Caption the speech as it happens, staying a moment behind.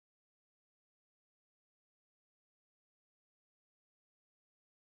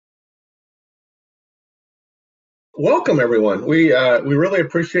Welcome, everyone. We really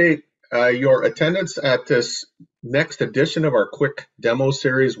appreciate your attendance at this next edition of our quick demo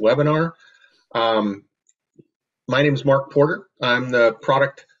series webinar. Um, my name is Mark Porter. I'm the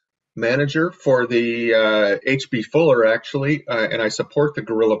product manager for the HB Fuller, actually, and I support the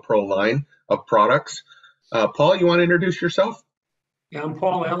GorillaPro line of products. Paul, you want to introduce yourself? Yeah, I'm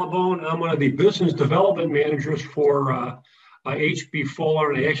Paul Allibone. I'm one of the business development managers for HB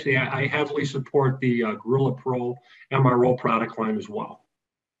Fuller, and I heavily support the GorillaPro MRO product line as well.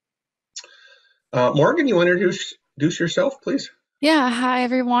 Morgan, you want to introduce yourself, please? Yeah, hi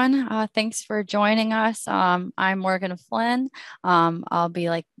everyone. Thanks for joining us. I'm Morgan Flynn. I'll be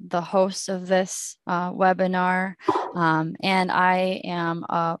like the host of this webinar, and I am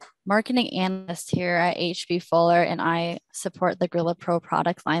a marketing analyst here at HB Fuller, and I support the GorillaPro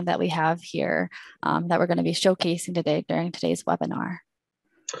product line that we have here that we're going to be showcasing today during today's webinar.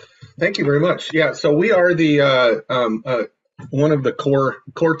 Thank you very much. Yeah, so we are the one of the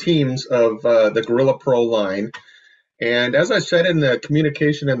core teams of the GorillaPro line. And as I said in the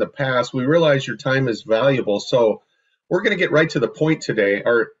communication in the past, we realize your time is valuable. So we're going to get right to the point today.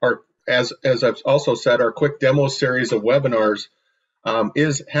 As I've also said, our quick demo series of webinars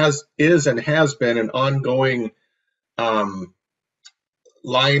is and has been an ongoing line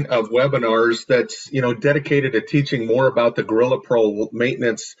of webinars that's dedicated to teaching more about the GorillaPro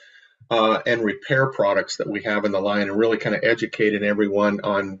maintenance and repair products that we have in the line, and really kind of educating everyone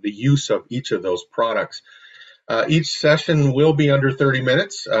on the use of each of those products. Each session will be under 30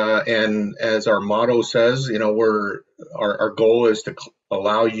 minutes, and as our motto says, our goal is to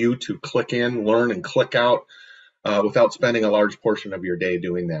allow you to click in, learn, and click out without spending a large portion of your day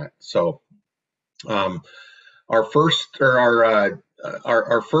doing that. So, our first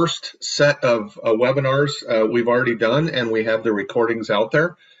set of webinars we've already done, and we have the recordings out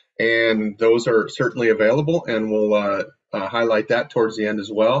there, and those are certainly available, and we'll highlight that towards the end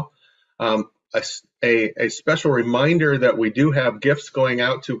as well. A special reminder that we do have gifts going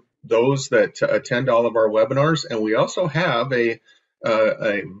out to those that attend all of our webinars, and we also have a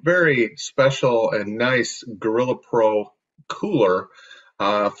very special and nice GorillaPro cooler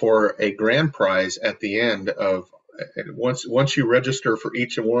for a grand prize at the end of once you register for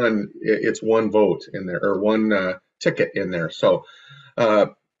each one. It's one vote in there, or one ticket in there. So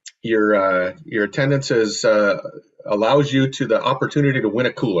your attendance allows you to the opportunity to win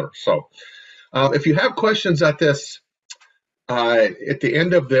a cooler. So if you have questions at the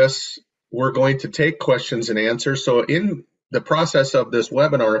end of this, we're going to take questions and answers. So in the process of this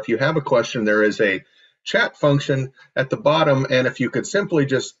webinar, if you have a question, there is a chat function at the bottom, and if you could simply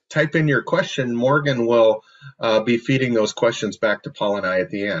just type in your question, Morgan will be feeding those questions back to Paul and I at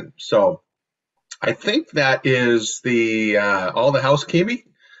the end. So I think that is all the housekeeping.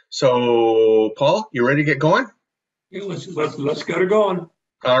 So Paul, you ready to get going? Yeah, let's get it going.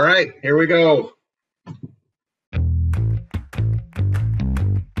 All right, here we go.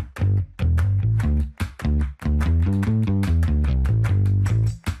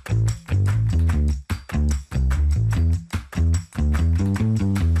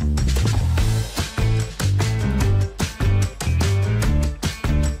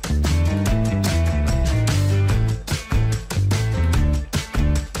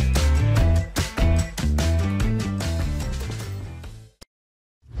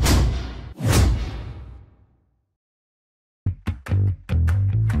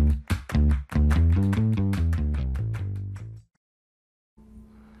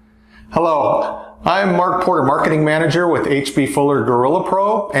 Hello, I'm Mark Porter, Marketing Manager with HB Fuller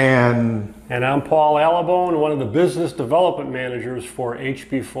GorillaPro, and I'm Paul Allibone, one of the Business Development Managers for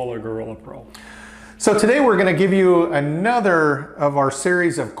HB Fuller GorillaPro. So today we're going to give you another of our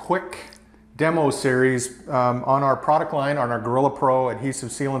series of quick demo series on our product line, on our GorillaPro adhesive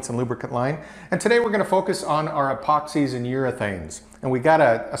sealants and lubricant line. And today we're going to focus on our epoxies and urethanes. And we got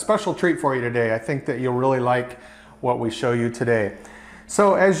a special treat for you today. I think that you'll really like what we show you today.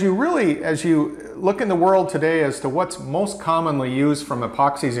 So as you look in the world today as to what's most commonly used from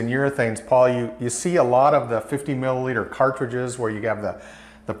epoxies and urethanes, Paul, you see a lot of the 50 milliliter cartridges where you have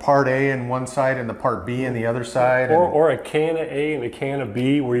the part A in one side and the part B in the other side. Or a can of A and a can of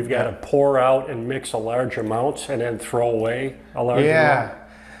B where you've got to pour out and mix a large amount and then throw away a large amount.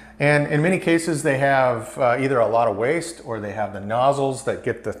 And in many cases they have either a lot of waste, or they have the nozzles that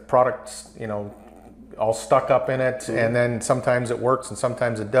get the products, all stuck up in it, and then sometimes it works and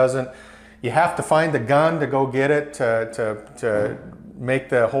sometimes it doesn't. You have to find the gun to go get it to make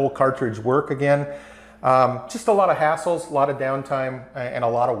the whole cartridge work again. Just a lot of hassles, a lot of downtime, and a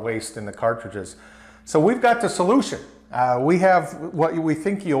lot of waste in the cartridges. So we've got the solution, We have what we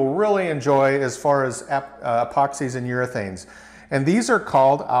think you'll really enjoy as far as epoxies and urethanes. And these are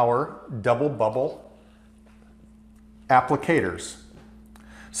called our double bubble applicators.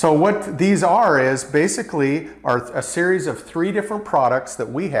 So what these are is basically a series of 3 different products that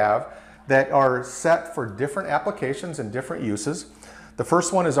we have that are set for different applications and different uses. The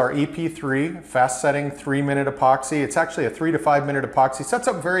first one is our EP3 fast setting 3-minute epoxy. It's actually a 3 to 5 minute epoxy. Sets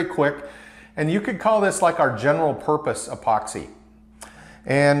up very quick, and you could call this like our general purpose epoxy.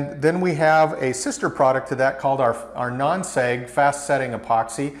 And then we have a sister product to that called our non-sag fast setting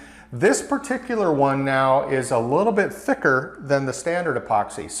epoxy. This particular one now is a little bit thicker than the standard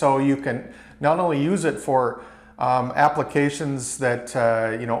epoxy. So you can not only use it for applications that,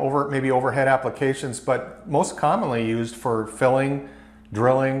 maybe overhead applications, but most commonly used for filling,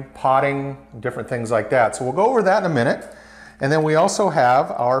 drilling, potting, different things like that. So we'll go over that in a minute. And then we also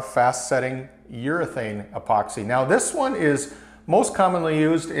have our fast setting urethane epoxy. Now this one is most commonly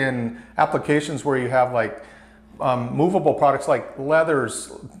used in applications where you have like movable products like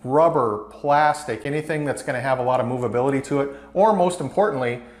leathers, rubber, plastic, anything that's going to have a lot of movability to it, or most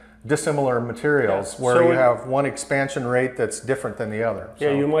importantly, dissimilar materials where you have one expansion rate that's different than the other.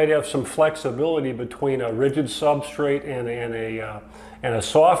 Yeah, you might have some flexibility between a rigid substrate and a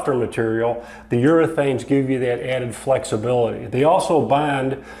softer material. The urethanes give you that added flexibility. They also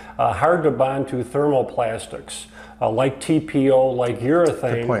bond, hard to bond to thermoplastics. Like TPO, like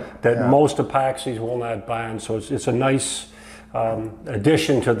urethane, that most epoxies will not bond. So it's a nice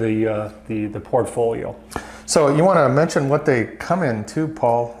addition to the portfolio. So you want to mention what they come in too,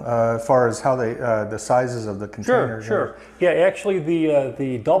 Paul, as far as how they the sizes of the containers? Sure. Yeah, actually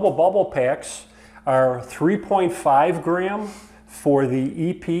the double bubble packs are 3.5 gram for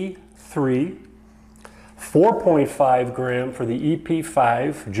the EP3, 4.5 gram for the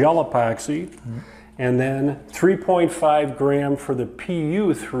EP5 gel epoxy, and then 3.5 gram for the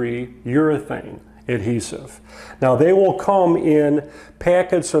PU3 urethane adhesive. Now they will come in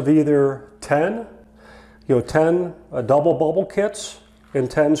packets of either 10 double bubble kits in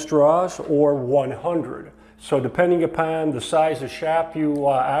 10 straws, or 100. So depending upon the size of shop you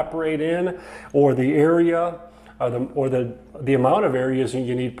operate in, or the area, or the amount of areas that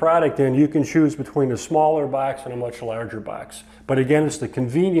you need product in, you can choose between a smaller box and a much larger box. But again, it's the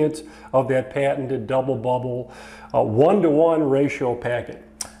convenience of that patented double bubble 1-to-1 ratio packing.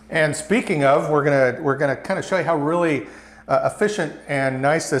 And speaking of, we're gonna kind of show you how really efficient and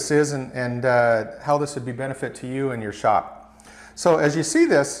nice this is, and how this would be benefit to you and your shop. So as you see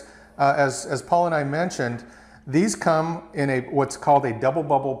this, as Paul and I mentioned, these come in what's called a double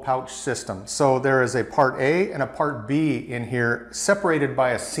bubble pouch system. So there is a part A and a part B in here, separated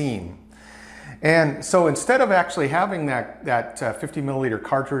by a seam. And so instead of actually having that 50 milliliter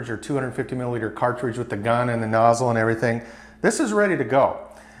cartridge or 250 milliliter cartridge with the gun and the nozzle and everything, this is ready to go.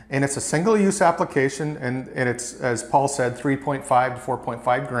 And it's a single-use application, and it's, as Paul said, 3.5 to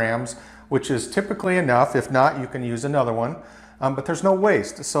 4.5 grams, which is typically enough. If not, you can use another one. But there's no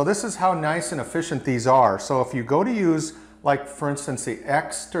waste. So this is how nice and efficient these are. So if you go to use, like for instance, the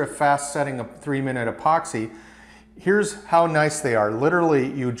extra fast setting of 3-minute epoxy, here's how nice they are.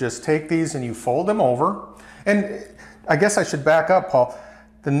 Literally, you just take these and you fold them over. And I guess I should back up, Paul.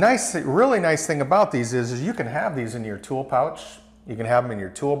 The really nice thing about these is you can have these in your tool pouch. You can have them in your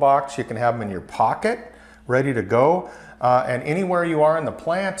toolbox. You can have them in your pocket, ready to go. And anywhere you are in the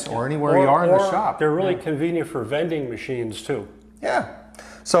plant or anywhere you are in the shop. They're really convenient for vending machines too. Yeah.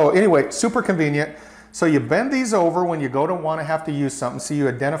 So anyway, super convenient. So you bend these over when you go to have to use something. So you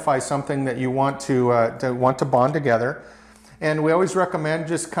identify something that you want to bond together. And we always recommend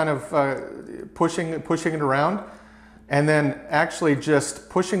just kind of pushing it around, and then actually just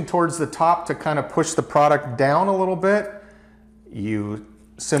pushing towards the top to kind of push the product down a little bit. You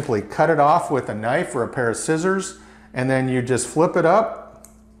simply cut it off with a knife or a pair of scissors, and then you just flip it up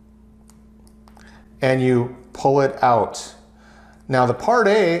and you pull it out. Now the part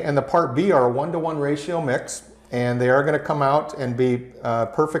A and the part B are a 1-to-1 ratio mix, and they are going to come out and be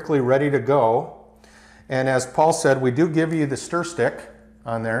perfectly ready to go. And as Paul said, we do give you the stir stick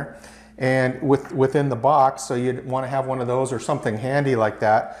on there and within the box, so you'd want to have one of those or something handy like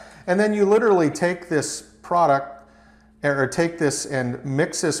that. And then you literally take this product, or take this and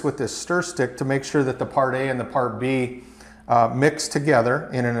mix this with this stir stick to make sure that the part A and the part B mix together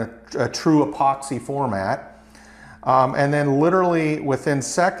in a true epoxy format. And then literally within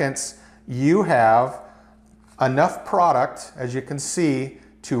seconds, you have enough product, as you can see,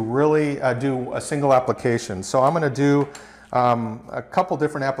 to really do a single application. So I'm going to do a couple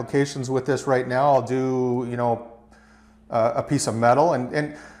different applications with this right now. I'll do, a piece of metal,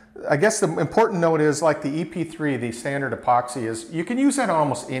 and I guess the important note is like the EP3, the standard epoxy, is you can use that on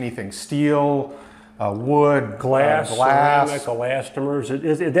almost anything: steel, wood, glass, glass, ceramic,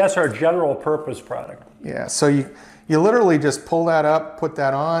 elastomers. That's our general purpose product. Yeah, so you literally just pull that up, put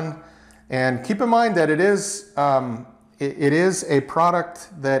that on, and keep in mind that it is a product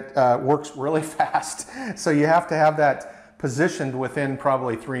that works really fast. So you have to have that positioned within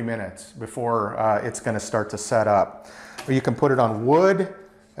probably 3 minutes before it's going to start to set up. Or you can put it on wood,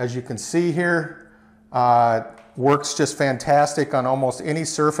 as you can see here. Works just fantastic on almost any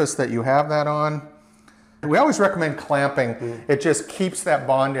surface that you have that on. We always recommend clamping. It just keeps that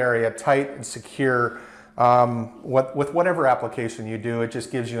bond area tight and secure. With whatever application you do, it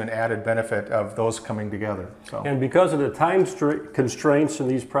just gives you an added benefit of those coming together. So. And because of the time constraints in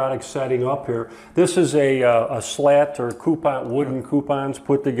these products setting up here, this is a slat or coupon, wooden coupons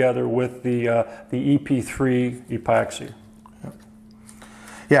put together with the EP3 epoxy.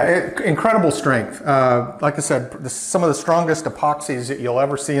 Yeah, incredible strength. Like I said, some of the strongest epoxies that you'll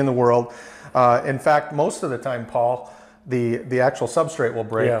ever see in the world. In fact, most of the time, Paul, the actual substrate will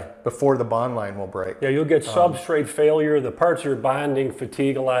break before the bond line will break. Yeah, you'll get substrate failure. The parts are bonding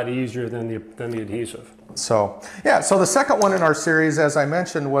fatigue a lot easier than the adhesive. So yeah, so the second one in our series, as I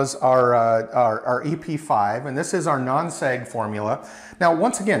mentioned, was our EP5, and this is our non-sag formula. Now,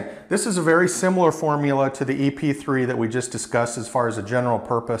 once again, this is a very similar formula to the EP3 that we just discussed as far as a general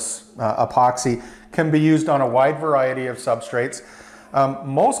purpose epoxy. Can be used on a wide variety of substrates.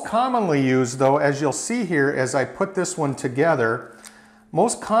 Most commonly used, though, as you'll see here as I put this one together,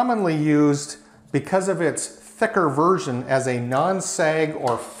 most commonly used because of its thicker version as a non-sag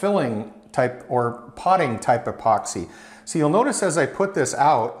or filling type or potting type epoxy. So you'll notice as I put this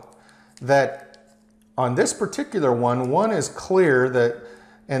out that on this particular one is clear,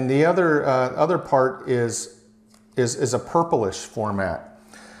 and the other part is a purplish format.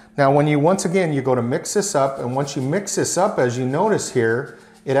 Now, when you, once again, you go to mix this up, and once you mix this up, as you notice here,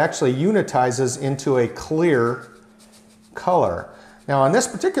 it actually unitizes into a clear color. Now, on this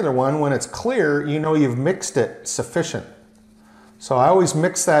particular one, when it's clear, you know you've mixed it sufficient. So I always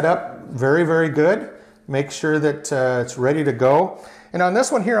mix that up very, very good. Make sure that it's ready to go. And on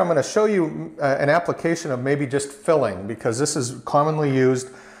this one here, I'm going to show you an application of maybe just filling, because this is commonly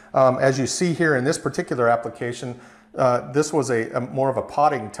used. As you see here in this particular application, this was more of a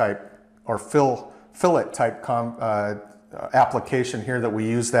potting type or fillet type application here that we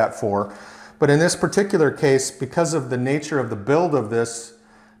use that for. But in this particular case, because of the nature of the build of this,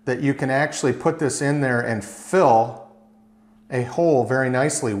 that you can actually put this in there and fill a hole very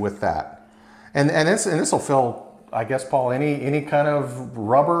nicely with that. And this will fill, I guess, Paul, any kind of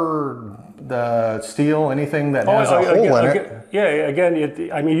rubber, the steel, anything that has a hole in it. Yeah,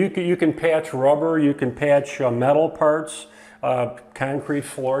 again, I mean, you can patch rubber, you can patch metal parts, concrete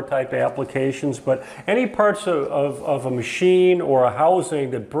floor type applications, but any parts of a machine or a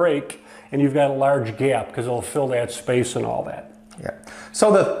housing that break and you've got a large gap, because it'll fill that space and all that. Yeah.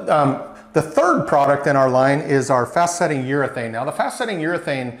 So the third product in our line is our fast-setting urethane. Now, the fast-setting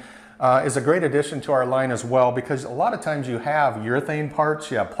urethane is a great addition to our line as well, because a lot of times you have urethane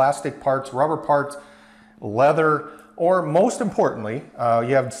parts, you have plastic parts, rubber parts, leather, or most importantly,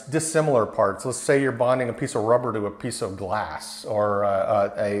 you have dissimilar parts. Let's say you're bonding a piece of rubber to a piece of glass, or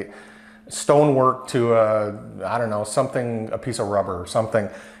a stonework to I don't know, a piece of rubber or something.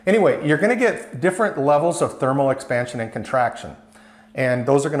 Anyway, you're going to get different levels of thermal expansion and contraction, and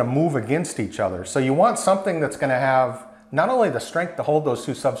those are going to move against each other. So you want something that's going to have not only the strength to hold those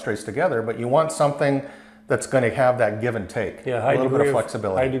two substrates together, but you want something that's going to have that give and take. Yeah, a little bit of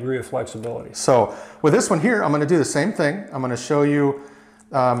flexibility. High degree of flexibility. So with this one here, I'm going to do the same thing. I'm going to show you,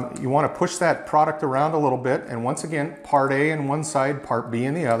 you want to push that product around a little bit, and once again, part A in one side, part B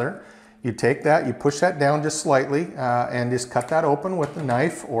in the other. You take that, you push that down just slightly, and just cut that open with a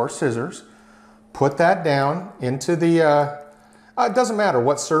knife or scissors. Put that down into the, it doesn't matter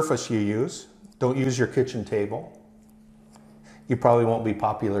what surface you use. Don't use your kitchen table. You probably won't be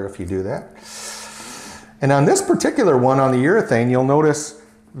popular if you do that. And on this particular one, on the urethane, you'll notice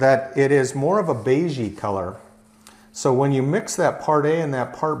that it is more of a beigey color. So when you mix that part A and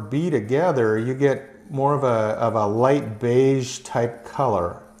that part B together, you get more of a light beige type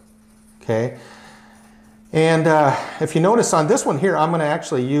color. Okay. And if you notice on this one here, I'm going to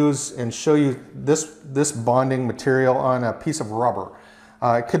actually use and show you this bonding material on a piece of rubber.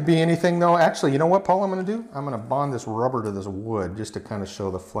 It could be anything though. Actually, you know what, Paul, I'm going to do? I'm going to bond this rubber to this wood just to kind of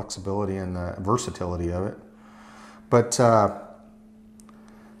show the flexibility and the versatility of it. But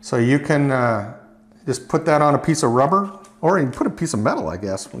so you can just put that on a piece of rubber, or you can put a piece of metal, I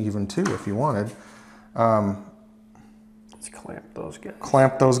guess, even too, if you wanted. Let's clamp those guys.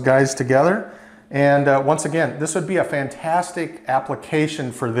 Clamp those guys together. And once again, this would be a fantastic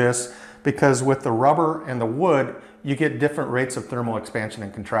application for this because with the rubber and the wood, you get different rates of thermal expansion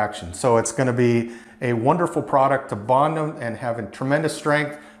and contraction. So it's going to be a wonderful product to bond them and have tremendous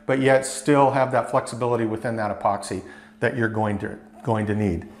strength, but yet still have that flexibility within that epoxy that you're going to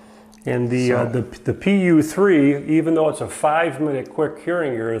need. And the PU3, even though it's a 5-minute quick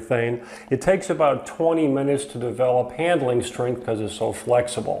curing urethane, it takes about 20 minutes to develop handling strength because it's so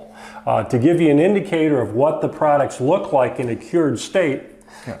flexible. To give you an indicator of what the products look like in a cured state,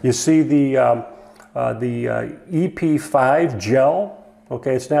 you see the EP5 gel.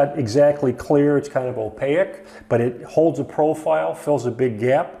 Okay, it's not exactly clear, it's kind of opaque, but it holds a profile, fills a big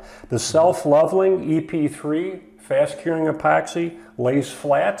gap. The self-leveling EP3 fast curing epoxy lays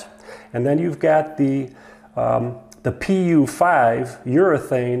flat. And then you've got the PU5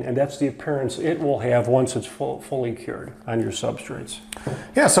 urethane, and that's the appearance it will have once it's fully cured on your substrates.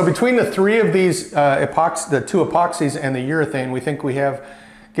 Yeah, so between the three of these the two epoxies and the urethane, we think we have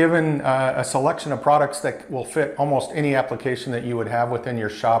given a selection of products that will fit almost any application that you would have within your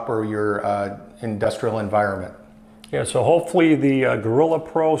shop or your industrial environment. Yeah, so hopefully the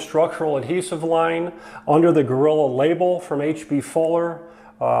GorillaPro structural adhesive line under the Gorilla label from H.B. Fuller,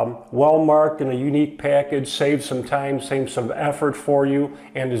 well marked in a unique package, saves some time, saves some effort for you,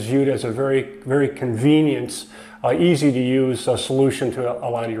 and is viewed as a very, very convenient, easy to use solution to a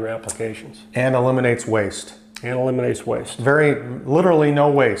lot of your applications. And eliminates waste. And eliminates waste. Literally no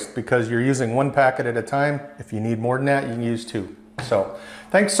waste because you're using one packet at a time. If you need more than that, you can use two. So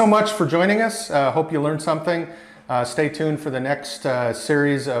thanks so much for joining us. Hope you learned something. Stay tuned for the next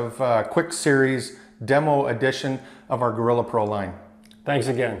series of quick series demo edition of our GorillaPro line. Thanks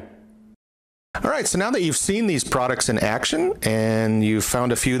again. All right, so now that you've seen these products in action and you've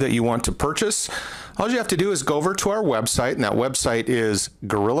found a few that you want to purchase, all you have to do is go over to our website, and that website is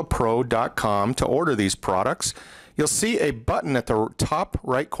GorillaPro.com to order these products. You'll see a button at the top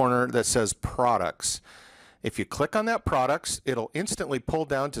right corner that says Products. If you click on that products, it'll instantly pull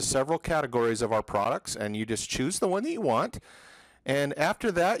down to several categories of our products, and you just choose the one that you want. And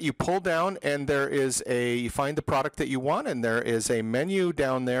after that, you pull down and you find the product that you want, and there is a menu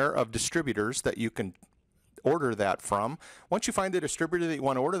down there of distributors that you can order that from. Once you find the distributor that you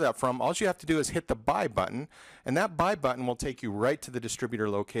want to order that from, all you have to do is hit the buy button, and that buy button will take you right to the distributor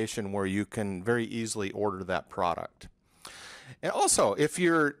location where you can very easily order that product. And also, if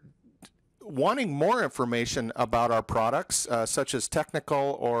you're wanting more information about our products, such as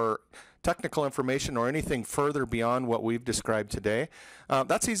technical information or anything further beyond what we've described today,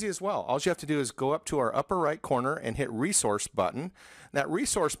 that's easy as well. All you have to do is go up to our upper right corner and hit Resource button. That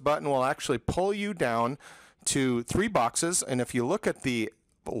Resource button will actually pull you down to 3 boxes, and if you look at the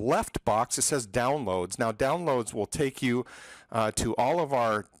left box, it says Downloads. Now, Downloads will take you to all of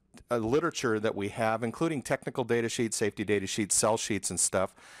our literature that we have, including technical data sheets, safety data sheets, cell sheets, and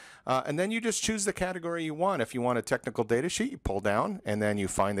stuff. And then you just choose the category you want. If you want a technical data sheet, you pull down, and then you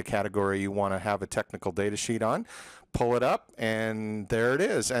find the category you want to have a technical data sheet on, pull it up, and there it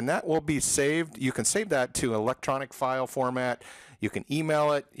is. And that will be saved. You can save that to electronic file format. You can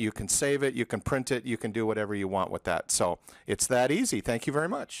email it, you can save it, you can print it, you can do whatever you want with that. So it's that easy. Thank you very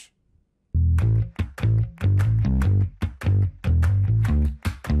much.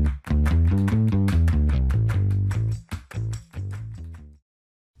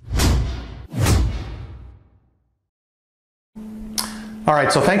 All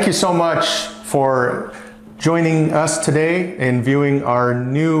right, so thank you so much for joining us today and viewing our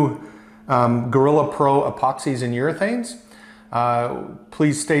new GorillaPro Epoxies and Urethanes.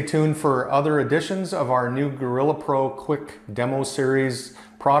 Please stay tuned for other editions of our new GorillaPro Quick Demo Series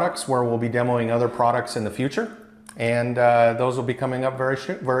products, where we'll be demoing other products in the future. And those will be coming up very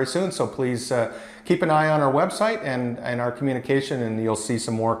soon, so please keep an eye on our website and our communication, and you'll see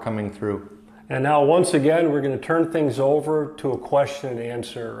some more coming through. And now, once again, we're going to turn things over to a question and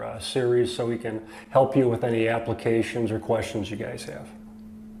answer series so we can help you with any applications or questions you guys have.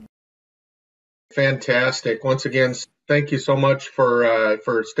 Fantastic. Once again, thank you so much for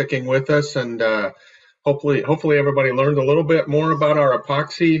sticking with us, and hopefully everybody learned a little bit more about our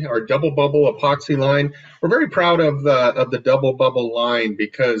epoxy, our double bubble epoxy line. We're very proud of the double bubble line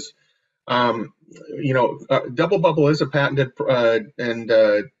because double bubble is a patented and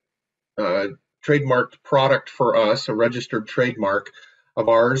trademarked product for us, a registered trademark of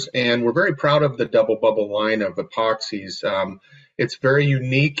ours, and we're very proud of the double bubble line of epoxies. It's very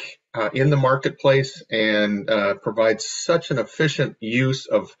unique in the marketplace and provides such an efficient use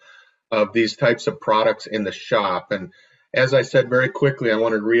of these types of products in the shop. And as I said very quickly, I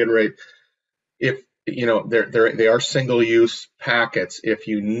want to reiterate, if they are single-use packets. If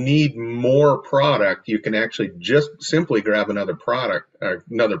you need more product, you can actually just simply grab another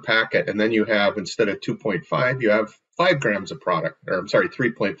packet, and then you have, instead of 2.5, you have 5 grams of product, or I'm sorry,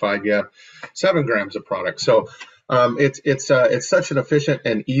 3.5, you have 7 grams of product. So it's such an efficient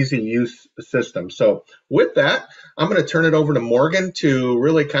and easy use system. So with that, I'm going to turn it over to Morgan to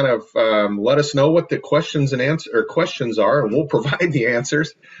really kind of let us know what the questions are, and we'll provide the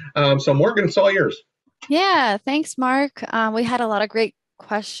answers. So Morgan, it's all yours. Yeah, thanks, Mark. We had a lot of great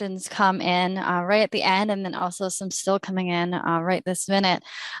questions come in right at the end, and then also some still coming in right this minute.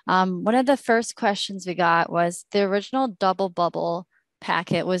 One of the first questions we got was the original double bubble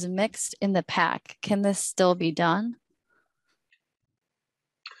packet was mixed in the pack. Can this still be done?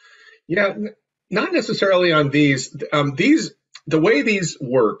 Yeah, not necessarily on these. The way these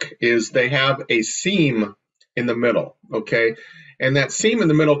work is they have a seam in the middle, okay? And that seam in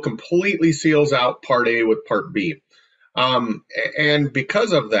the middle completely seals out part A with part B. And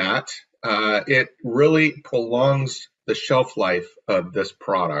because of that, it really prolongs the shelf life of this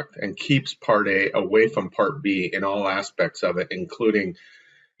product and keeps part A away from part B in all aspects of it, including,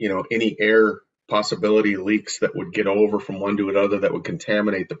 any air possibility leaks that would get over from one to another that would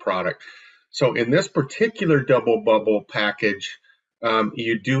contaminate the product. So in this particular double bubble package,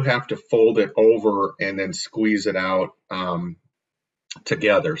 you do have to fold it over and then squeeze it out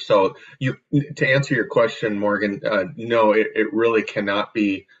together. So to answer your question, Morgan, no, it really cannot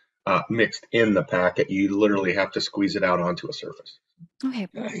be mixed in the packet. You literally have to squeeze it out onto a surface. Okay.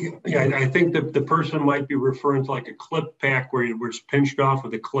 Yeah, I think that the person might be referring to like a clip pack where it's pinched off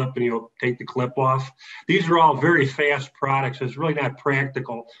with a clip and you'll take the clip off. These are all very fast products. It's really not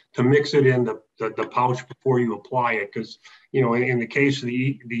practical to mix it in the pouch before you apply it, because in the case of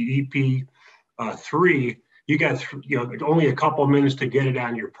the EP3, you got only a couple of minutes to get it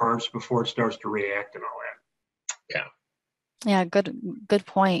on your parts before it starts to react and all that. Yeah, good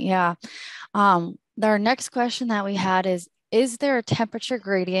point. Yeah. Our next question that we had is there a temperature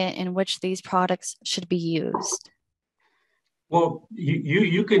gradient in which these products should be used? Well,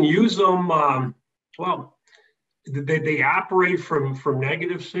 you can use them. They operate from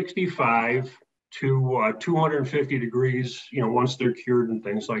negative 65 to 250 degrees. Once they're cured and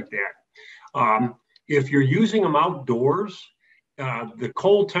things like that. If you're using them outdoors, the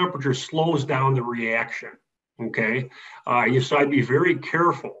cold temperature slows down the reaction. Okay, so I'd be very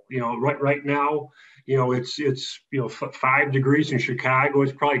careful. Right now, it's 5 degrees in Chicago.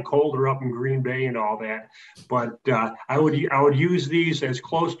 It's probably colder up in Green Bay and all that. But I would use these as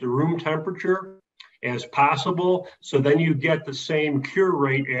close to room temperature as possible. So then you get the same cure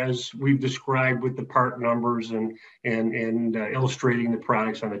rate as we've described with the part numbers and illustrating the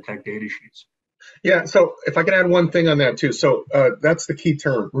products on the tech data sheets. Yeah, so if I can add one thing on that too. So that's the key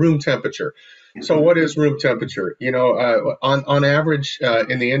term, room temperature. So what is room temperature? On average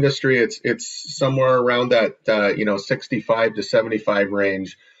in the industry, it's somewhere around that 65 to 75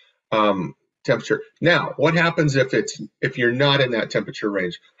 range temperature. Now, what happens if you're not in that temperature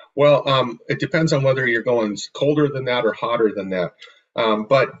range? Well, it depends on whether you're going colder than that or hotter than that.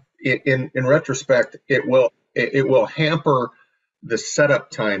 But in retrospect, it will hamper the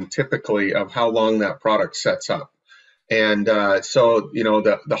setup time typically of how long that product sets up. And so,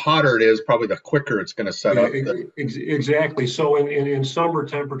 the hotter it is, probably the quicker it's going to set up. Exactly. So in summer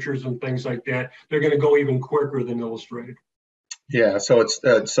temperatures and things like that, they're going to go even quicker than illustrated. Yeah. So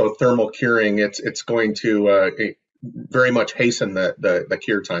so thermal curing, it's going to very much hasten the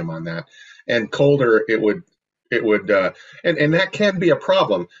cure time on that. And colder, it would, and that can be a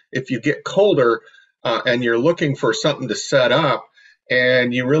problem if you get colder and you're looking for something to set up.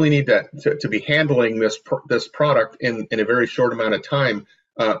 And you really need to be handling this product in a very short amount of time.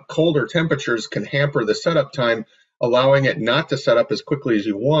 Colder temperatures can hamper the setup time, allowing it not to set up as quickly as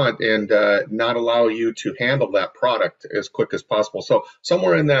you want and not allow you to handle that product as quick as possible. So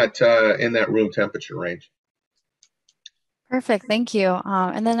somewhere in that room temperature range. Perfect, thank you.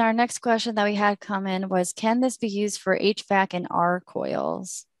 And then our next question that we had come in was, can this be used for HVAC and R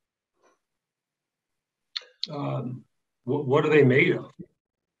coils? What are they made of?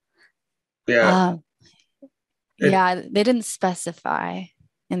 Yeah. They didn't specify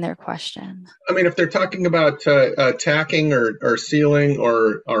in their question. I mean, if they're talking about tacking or sealing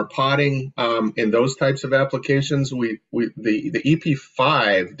or potting in those types of applications, the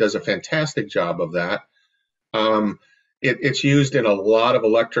EP5 does a fantastic job of that. It's used in a lot of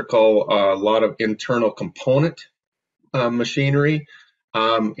electrical, a lot of internal component machinery.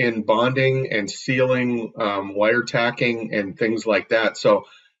 In bonding and sealing, wire tacking and things like that. So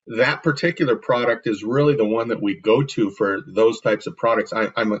that particular product is really the one that we go to for those types of products.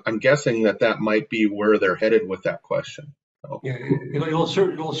 I'm guessing that might be where they're headed with that question. So. Yeah,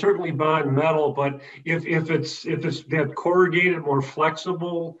 it'll certainly bond metal, but if it's that corrugated, more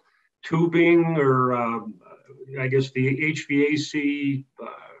flexible tubing, or I guess the HVAC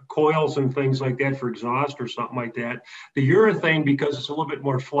coils and things like that for exhaust or something like that, the urethane, because it's a little bit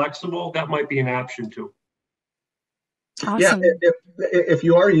more flexible, that might be an option too. Awesome. Yeah, if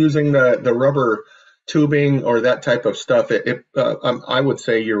you are using the rubber tubing or that type of stuff, I would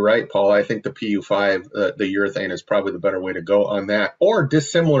say you're right, Paul. I think the PU5, the urethane, is probably the better way to go on that, or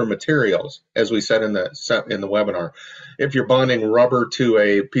dissimilar materials, as we said in the webinar. If you're bonding rubber to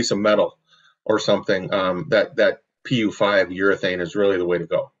a piece of metal or something, that PU5 urethane is really the way to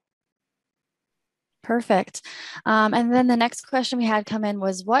go. Perfect. And then the next question we had come in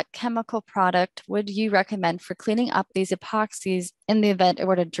was, what chemical product would you recommend for cleaning up these epoxies in the event it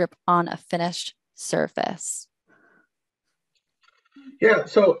were to drip on a finished surface? Yeah,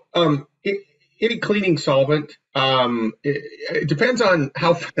 so any cleaning solvent, it depends on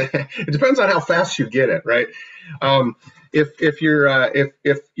how it depends on how fast you get it, right? If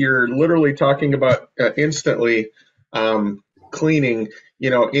you're literally talking about instantly cleaning,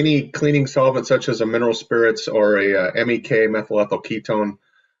 any cleaning solvent such as a mineral spirits or a MEK, methyl ethyl ketone,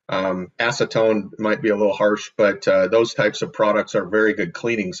 acetone might be a little harsh, but those types of products are very good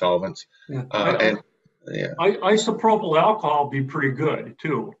cleaning solvents. Yeah. Isopropyl alcohol would be pretty good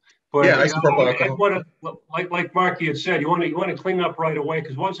too. But yeah, isopropyl alcohol. Like Marky had said, you want to clean it up right away,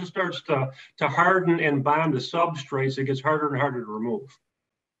 because once it starts to harden and bond to substrates, it gets harder and harder to remove.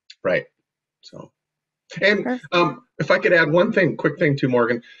 Right. So, and if I could add one quick thing too,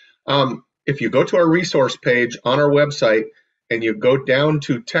 Morgan, if you go to our resource page on our website and you go down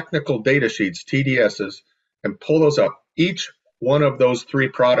to technical data sheets, TDSs, and pull those up, each one of those 3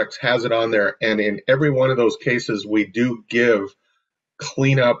 products has it on there, and in every one of those cases, we do give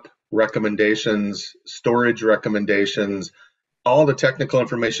cleanup recommendations, storage recommendations, all the technical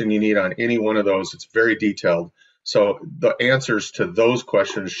information you need on any one of those. It's very detailed. So the answers to those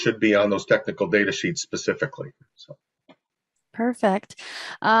questions should be on those technical data sheets specifically. So. Perfect.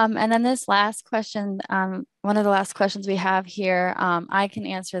 And then this last question, one of the last questions we have here, I can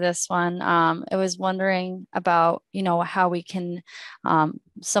answer this one. I was wondering about, how we can,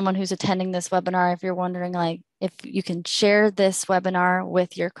 someone who's attending this webinar, if you're wondering, like, if you can share this webinar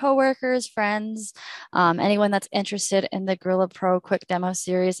with your coworkers, friends, anyone that's interested in the GorillaPro quick demo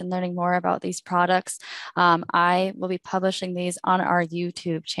series and learning more about these products. I will be publishing these on our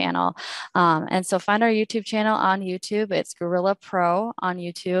YouTube channel. And so find our YouTube channel on YouTube. It's GorillaPro on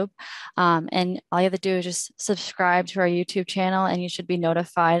YouTube. And all you have to do is just subscribe to our YouTube channel, and you should be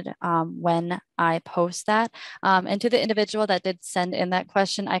notified when I post that. And to the individual that did send in that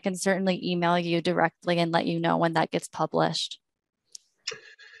question, I can certainly email you directly and let you know when that gets published.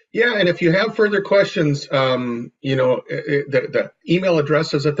 Yeah, and if you have further questions, the email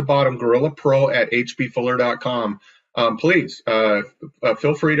address is at the bottom, GorillaPro@hbfuller.com. Please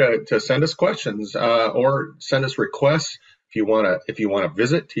feel free to send us questions or send us requests if you want to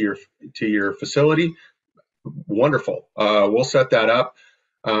visit to your facility. Wonderful. We'll set that up.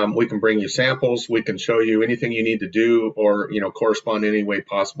 We can bring you samples. We can show you anything you need to do, or correspond in any way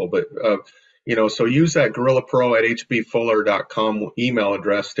possible. But so use that GorillaPro@hbfuller.com email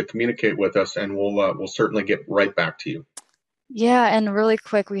address to communicate with us, and we'll certainly get right back to you. Yeah, and really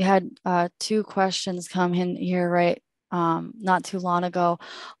quick, we had 2 questions come in here, right? Not too long ago.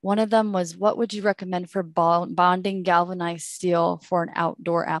 One of them was, what would you recommend for bonding galvanized steel for an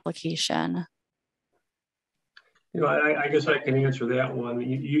outdoor application? I guess I can answer that one.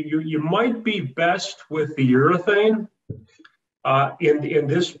 You might be best with the urethane in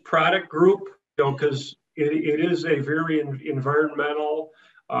this product group, because it is a very environmental,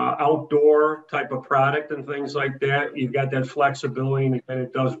 outdoor type of product and things like that. You've got that flexibility, and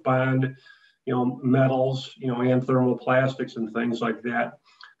it does bond, metals, and thermoplastics and things like that.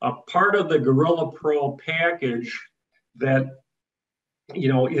 Part of the GorillaPro package that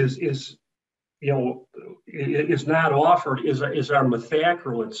is not offered is our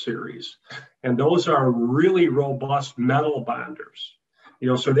methacrylate series, and those are really robust metal bonders.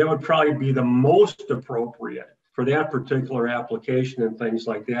 So that would probably be the most appropriate for that particular application and things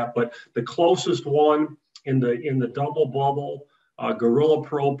like that. But the closest one in the double bubble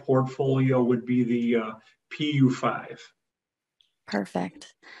GorillaPro portfolio would be the PU5.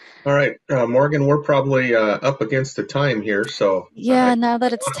 Perfect. All right, Morgan, we're probably up against the time here. So yeah, now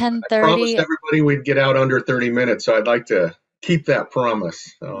that it's 10:30, I promised everybody we'd get out under 30 minutes. So I'd like to keep that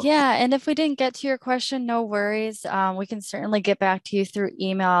promise. So. Yeah, and if we didn't get to your question, no worries. We can certainly get back to you through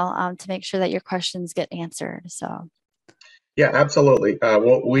email to make sure that your questions get answered. So. Yeah, absolutely.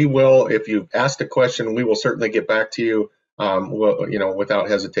 Well, we will, if you've asked a question, we will certainly get back to you, without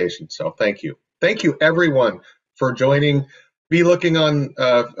hesitation. So thank you. Thank you, everyone, for joining. Be looking on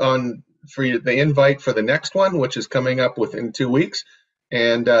for the invite for the next one, which is coming up within 2 weeks.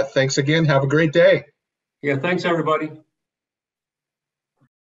 And thanks again. Have a great day. Yeah, thanks, everybody.